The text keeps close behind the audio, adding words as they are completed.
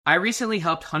I recently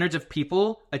helped hundreds of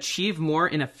people achieve more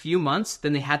in a few months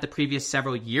than they had the previous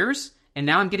several years. And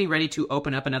now I'm getting ready to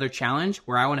open up another challenge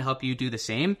where I want to help you do the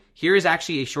same. Here is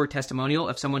actually a short testimonial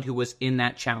of someone who was in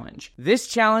that challenge. This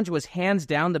challenge was hands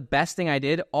down the best thing I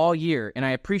did all year, and I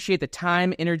appreciate the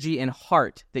time, energy, and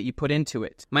heart that you put into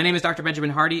it. My name is Dr. Benjamin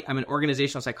Hardy. I'm an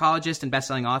organizational psychologist and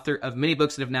best-selling author of many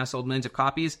books that have now sold millions of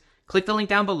copies. Click the link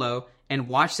down below and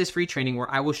watch this free training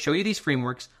where I will show you these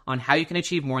frameworks on how you can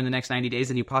achieve more in the next 90 days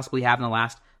than you possibly have in the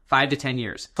last 5 to 10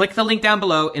 years. Click the link down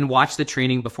below and watch the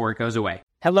training before it goes away.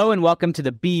 Hello and welcome to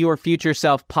the Be Your Future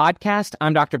Self podcast.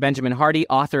 I'm Dr. Benjamin Hardy,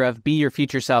 author of Be Your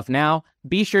Future Self Now.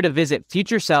 Be sure to visit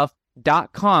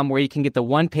futureself.com where you can get the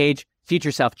one-page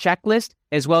Future Self checklist,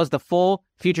 as well as the full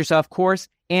Future Self course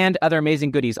and other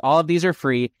amazing goodies. All of these are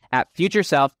free at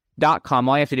futureself.com.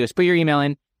 All you have to do is put your email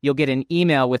in. You'll get an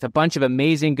email with a bunch of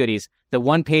amazing goodies. The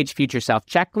one-page Future Self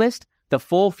checklist, the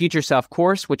full Future Self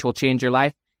course, which will change your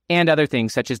life, and other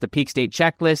things such as the Peak State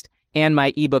checklist and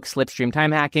my ebook Slipstream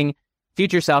Time Hacking.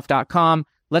 futureself.com.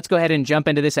 Let's go ahead and jump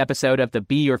into this episode of the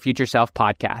Be Your Future Self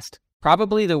podcast.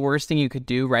 Probably the worst thing you could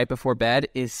do right before bed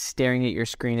is staring at your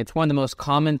screen. It's one of the most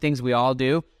common things we all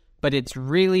do, but it's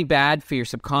really bad for your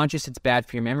subconscious. It's bad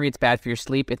for your memory. It's bad for your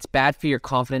sleep. It's bad for your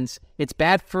confidence. It's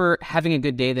bad for having a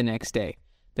good day the next day.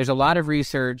 There's a lot of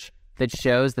research that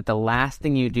shows that the last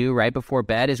thing you do right before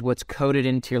bed is what's coded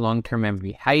into your long-term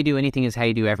memory. How you do anything is how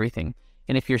you do everything.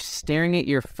 And if you're staring at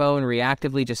your phone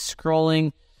reactively, just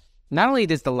scrolling, not only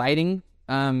does the lighting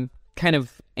kind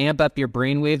of amp up your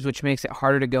brain waves, which makes it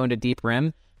harder to go into deep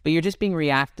REM, but you're just being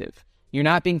reactive. You're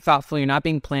not being thoughtful. You're not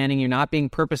being planning. You're not being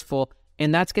purposeful.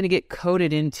 And that's going to get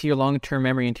coded into your long-term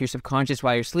memory, into your subconscious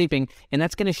while you're sleeping. And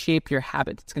that's going to shape your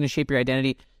habits. It's going to shape your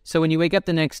identity. So when you wake up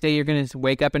the next day, you're going to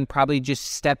wake up and probably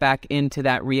just step back into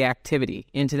that reactivity,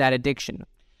 into that addiction.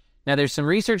 Now, there's some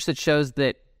research that shows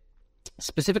that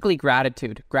specifically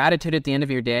gratitude at the end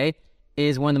of your day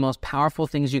is one of the most powerful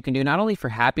things you can do, not only for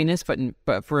happiness,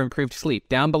 but for improved sleep.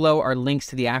 Down below are links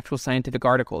to the actual scientific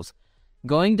articles.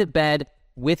 Going to bed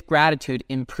with gratitude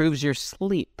improves your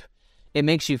sleep. It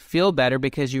makes you feel better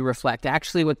because you reflect.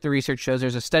 Actually, what the research shows,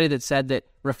 there's a study that said that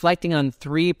reflecting on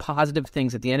 3 positive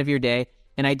things at the end of your day,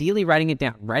 and ideally writing it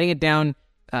down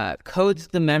codes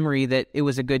the memory that it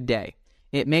was a good day.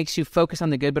 It makes you focus on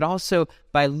the good, but also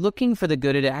by looking for the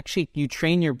good, you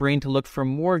train your brain to look for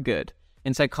more good.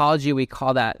 In psychology, we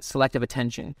call that selective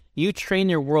attention. You train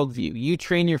your worldview. You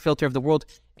train your filter of the world.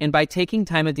 And by taking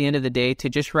time at the end of the day to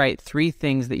just write 3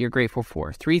 things that you're grateful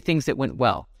for, 3 things that went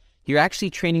well, you're actually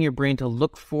training your brain to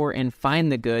look for and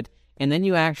find the good. And then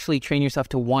you actually train yourself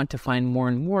to want to find more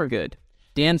and more good.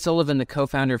 Dan Sullivan, the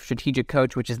co-founder of Strategic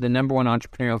Coach, which is the #1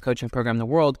 entrepreneurial coaching program in the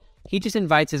world, he just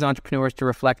invites his entrepreneurs to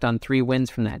reflect on 3 wins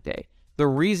from that day. The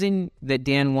reason that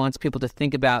Dan wants people to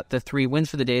think about the 3 wins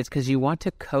for the day is because you want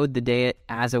to code the day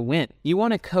as a win. You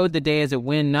want to code the day as a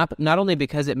win, not only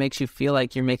because it makes you feel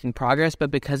like you're making progress,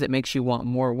 but because it makes you want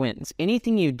more wins.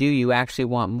 Anything you do, you actually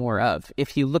want more of.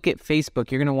 If you look at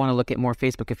Facebook, you're going to want to look at more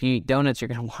Facebook. If you eat donuts, you're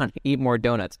going to want to eat more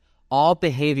donuts. All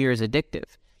behavior is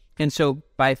addictive. And so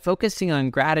by focusing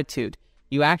on gratitude,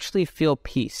 you actually feel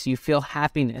peace, you feel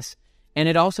happiness, and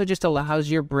it also just allows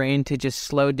your brain to just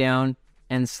slow down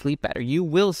and sleep better. You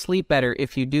will sleep better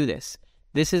if you do this.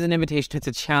 This is an invitation. It's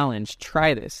a challenge.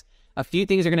 Try this. A few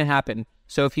things are going to happen.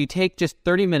 So if you take just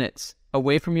 30 minutes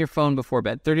away from your phone before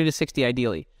bed, 30 to 60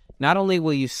 ideally, not only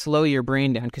will you slow your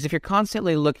brain down, because if you're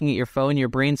constantly looking at your phone, your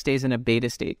brain stays in a beta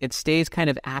state. It stays kind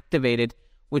of activated,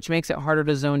 which makes it harder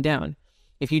to zone down.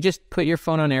 If you just put your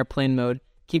phone on airplane mode,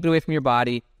 keep it away from your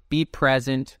body, be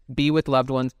present, be with loved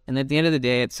ones, and at the end of the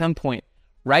day, at some point,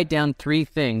 write down 3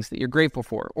 things that you're grateful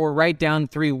for, or write down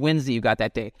 3 wins that you got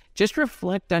that day. Just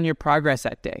reflect on your progress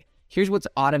that day. Here's what's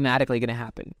automatically going to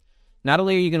happen. Not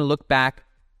only are you going to look back,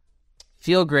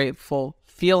 feel grateful,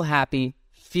 feel happy,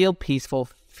 feel peaceful,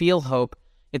 feel hope,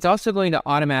 it's also going to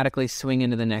automatically swing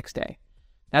into the next day.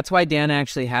 That's why Dan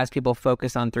actually has people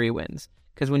focus on 3 wins.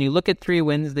 Because when you look at 3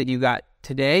 wins that you got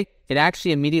today, it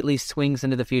actually immediately swings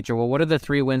into the future. Well, what are the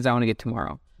 3 wins I want to get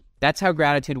tomorrow? That's how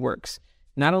gratitude works.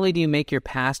 Not only do you make your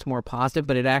past more positive,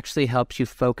 but it actually helps you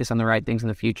focus on the right things in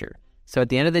the future. So at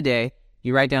the end of the day,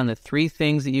 you write down the 3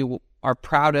 things that you are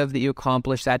proud of that you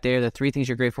accomplished that day, or the 3 things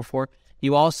you're grateful for.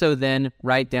 You also then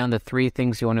write down the 3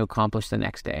 things you want to accomplish the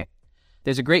next day.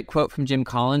 There's a great quote from Jim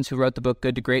Collins, who wrote the book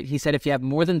Good to Great. He said, if you have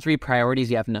more than 3 priorities,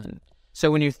 you have none. So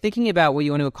when you're thinking about what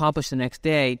you want to accomplish the next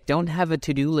day, don't have a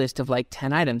to-do list of like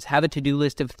 10 items. Have a to-do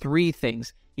list of 3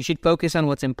 things. You should focus on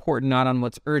what's important, not on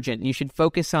what's urgent. You should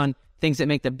focus on things that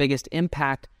make the biggest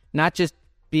impact, not just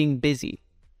being busy.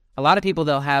 A lot of people,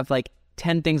 they'll have like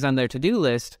 10 things on their to-do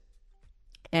list,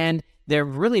 and they're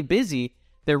really busy,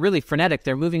 they're really frenetic,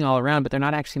 they're moving all around, but they're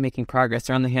not actually making progress.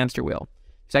 They're on the hamster wheel.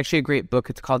 There's actually a great book.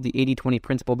 It's called The 80-20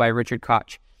 Principle by Richard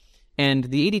Koch. And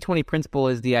the 80-20 principle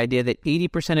is the idea that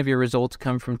 80% of your results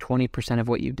come from 20% of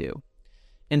what you do.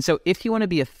 And so if you want to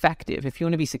be effective, if you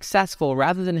want to be successful,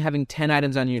 rather than having 10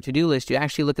 items on your to-do list, you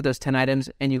actually look at those 10 items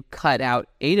and you cut out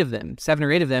 8 of them, 7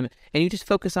 or 8 of them, and you just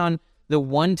focus on the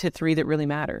 1 to 3 that really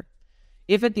matter.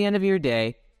 If at the end of your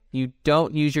day, you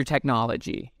don't use your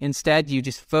technology, instead you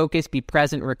just focus, be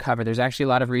present, recover. There's actually a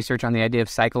lot of research on the idea of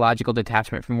psychological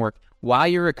detachment from work. While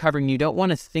you're recovering, you don't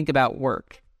want to think about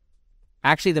work.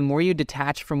 Actually, the more you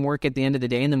detach from work at the end of the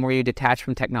day and the more you detach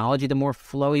from technology, the more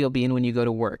flow you'll be in when you go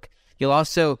to work. You'll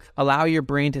also allow your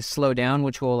brain to slow down,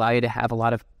 which will allow you to have a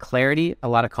lot of clarity, a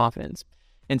lot of confidence.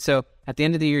 And so at the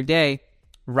end of your day,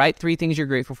 write 3 things you're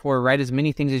grateful for, write as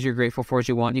many things as you're grateful for as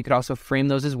you want. You could also frame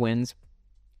those as wins.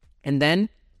 And then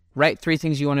write 3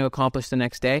 things you want to accomplish the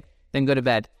next day, then go to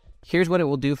bed. Here's what it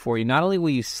will do for you. Not only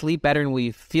will you sleep better and will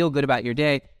you feel good about your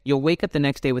day, you'll wake up the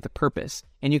next day with a purpose.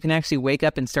 And you can actually wake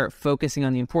up and start focusing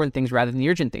on the important things rather than the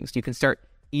urgent things. You can start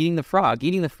eating the frog.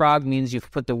 Eating the frog means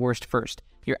you've put the worst first.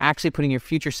 You're actually putting your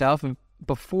future self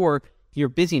before your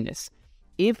busyness.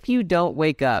 If you don't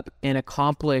wake up and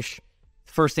accomplish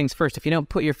first things first, if you don't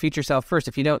put your future self first,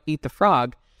 if you don't eat the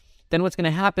frog, then what's going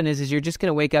to happen is you're just going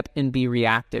to wake up and be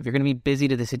reactive. You're going to be busy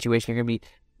to the situation. You're going to be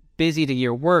busy to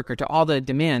your work or to all the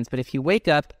demands. But if you wake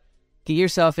up, get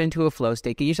yourself into a flow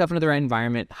state, get yourself into the right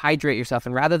environment, hydrate yourself,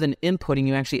 and rather than inputting,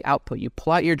 you actually output. You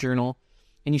pull out your journal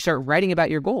and you start writing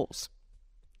about your goals.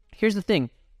 Here's the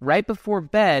thing. Right before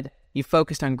bed, you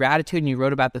focused on gratitude and you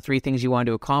wrote about the 3 things you wanted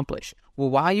to accomplish. Well,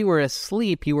 while you were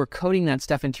asleep, you were coding that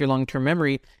stuff into your long-term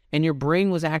memory and your brain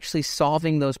was actually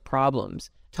solving those problems.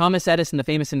 Thomas Edison, the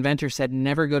famous inventor, said,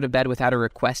 never go to bed without a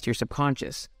request to your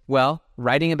subconscious. Well,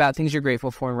 writing about things you're grateful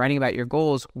for and writing about your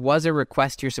goals was a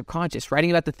request to your subconscious,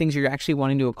 writing about the things you're actually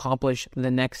wanting to accomplish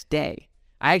the next day.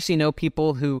 I actually know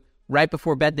people who, right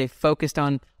before bed, they focused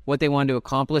on what they wanted to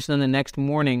accomplish, and then the next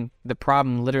morning, the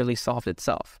problem literally solved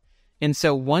itself. And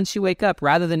so once you wake up,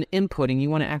 rather than inputting, you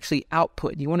want to actually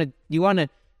output. You want to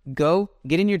go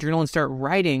get in your journal and start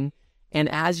writing. And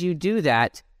as you do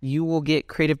that, you will get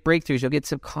creative breakthroughs. You'll get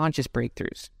subconscious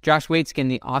breakthroughs. Josh Waitzkin,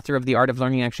 the author of The Art of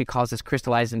Learning, actually calls this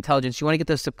crystallized intelligence. You want to get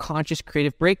those subconscious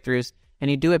creative breakthroughs, and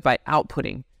you do it by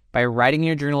outputting, by writing in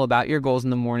your journal about your goals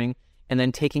in the morning, and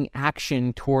then taking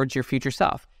action towards your future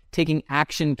self, taking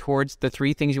action towards the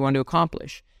 3 things you want to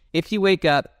accomplish. If you wake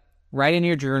up, write in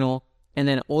your journal, and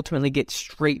then ultimately get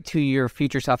straight to your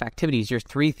future self activities, your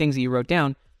 3 things that you wrote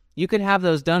down, you could have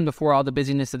those done before all the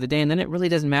busyness of the day, and then it really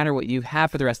doesn't matter what you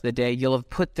have for the rest of the day. You'll have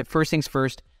put the first things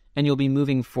first, and you'll be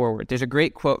moving forward. There's a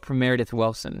great quote from Meredith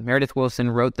Willson. Meredith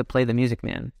Willson wrote the play The Music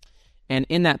Man, and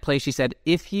in that play she said,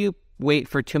 if you wait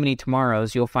for too many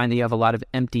tomorrows, you'll find that you have a lot of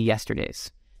empty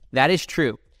yesterdays. That is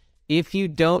true. If you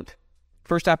don't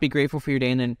first off be grateful for your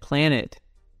day and then plan it,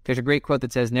 there's a great quote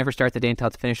that says, never start the day until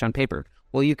it's finished on paper.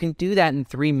 Well, you can do that in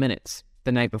 3 minutes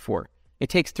the night before. It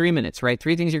takes 3 minutes, right?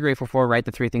 3 things you're grateful for, write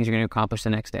the 3 things you're going to accomplish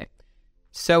the next day.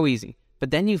 So easy.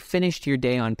 But then you've finished your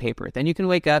day on paper. Then you can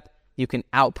wake up, you can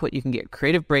output, you can get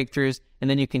creative breakthroughs, and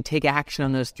then you can take action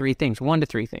on those 3 things, 1 to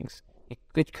 3 things.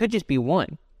 It could just be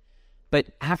 1. But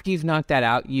after you've knocked that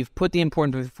out, you've put the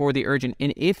important before the urgent.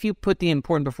 And if you put the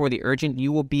important before the urgent,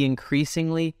 you will be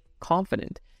increasingly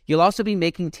confident. You'll also be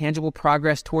making tangible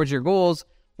progress towards your goals.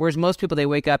 Whereas most people, they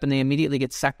wake up and they immediately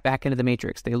get sucked back into the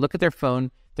matrix. They look at their phone,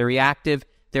 they're reactive,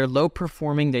 they're low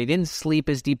performing, they didn't sleep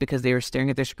as deep because they were staring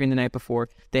at their screen the night before.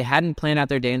 They hadn't planned out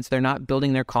their day, and so they're not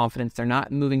building their confidence, they're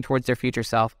not moving towards their future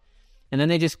self. And then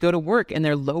they just go to work and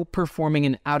they're low performing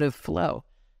and out of flow.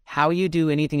 How you do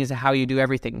anything is how you do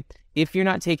everything. If you're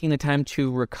not taking the time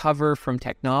to recover from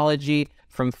technology,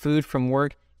 from food, from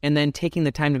work, and then taking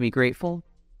the time to be grateful,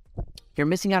 you're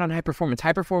missing out on high performance.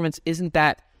 High performance isn't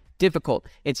that difficult.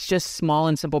 It's just small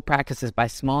and simple practices. By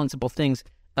small and simple things,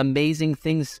 amazing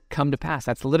things come to pass.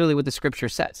 That's literally what the scripture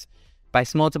says. By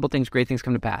small and simple things, great things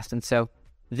come to pass. And so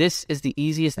this is the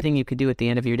easiest thing you could do at the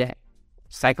end of your day.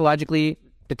 Psychologically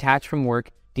detach from work,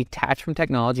 detach from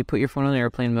technology, put your phone on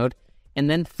airplane mode, and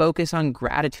then focus on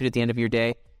gratitude at the end of your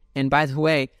day. And by the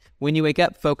way, when you wake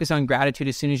up, focus on gratitude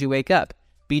as soon as you wake up.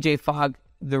 BJ Fogg,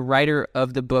 the writer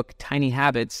of the book Tiny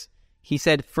Habits, he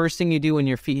said, first thing you do when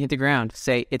your feet hit the ground,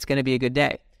 say, it's going to be a good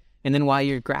day. And then while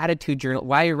you're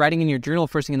writing in your journal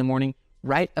first thing in the morning,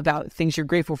 write about things you're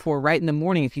grateful for right in the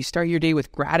morning. If you start your day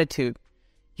with gratitude,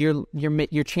 you're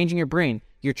changing your brain.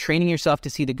 You're training yourself to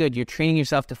see the good. You're training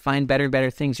yourself to find better and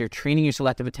better things. You're training your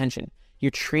selective attention.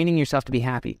 You're training yourself to be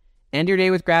happy. End your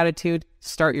day with gratitude.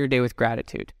 Start your day with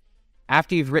gratitude.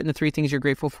 After you've written the 3 things you're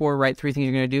grateful for, write 3 things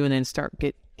you're going to do, and then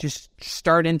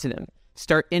start into them.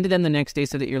 Start into them the next day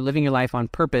so that you're living your life on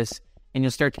purpose, and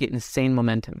you'll start to get insane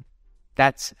momentum.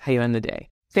 That's how you end the day.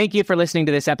 Thank you for listening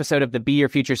to this episode of the Be Your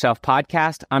Future Self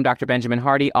podcast. I'm Dr. Benjamin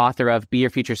Hardy, author of Be Your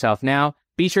Future Self Now.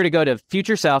 Be sure to go to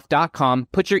futureself.com,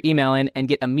 put your email in, and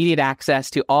get immediate access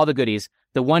to all the goodies.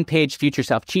 The 1-page Future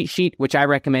Self cheat sheet, which I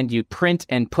recommend you print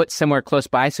and put somewhere close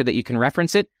by so that you can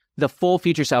reference it. The full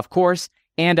Future Self course,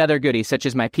 and other goodies such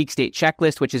as my peak state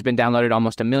checklist, which has been downloaded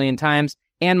almost 1 million times,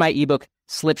 and my ebook,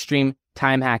 Slipstream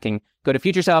Time Hacking. Go to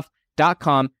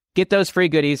futureself.com, get those free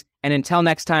goodies, and until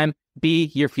next time, be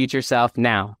your future self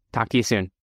now. Talk to you soon.